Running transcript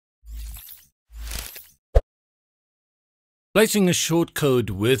Placing a shortcode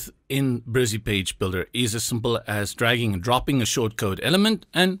within Brizy Page Builder is as simple as dragging and dropping a shortcode element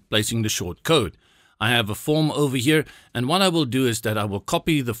and placing the shortcode. I have a form over here, and what I will do is that I will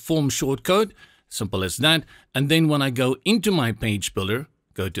copy the form shortcode, simple as that, and then when I go into my page builder,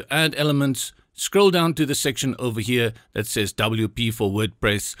 go to Add Elements, scroll down to the section over here that says WP for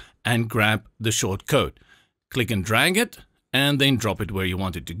WordPress and grab the shortcode. Click and drag it, and then drop it where you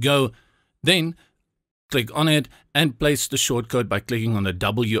want it to go. Then click on it and place the shortcode by clicking on the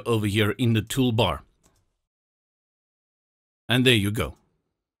W over here in the toolbar. And there you go.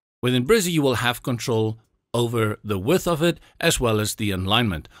 Within Brizy, you will have control over the width of it as well as the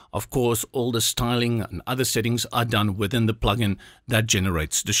alignment. Of course, all the styling and other settings are done within the plugin that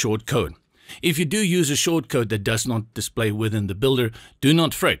generates the shortcode. If you do use a shortcode that does not display within the builder, do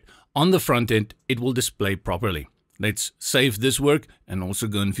not fret. On the front end, it will display properly. Let's save this work and also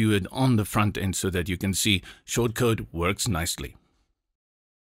go and view it on the front end so that you can see shortcode works nicely.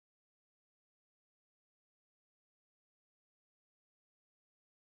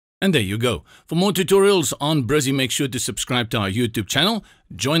 And there you go. For more tutorials on Brizy, make sure to subscribe to our YouTube channel,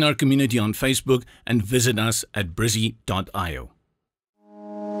 join our community on Facebook, and visit us at brizy.io.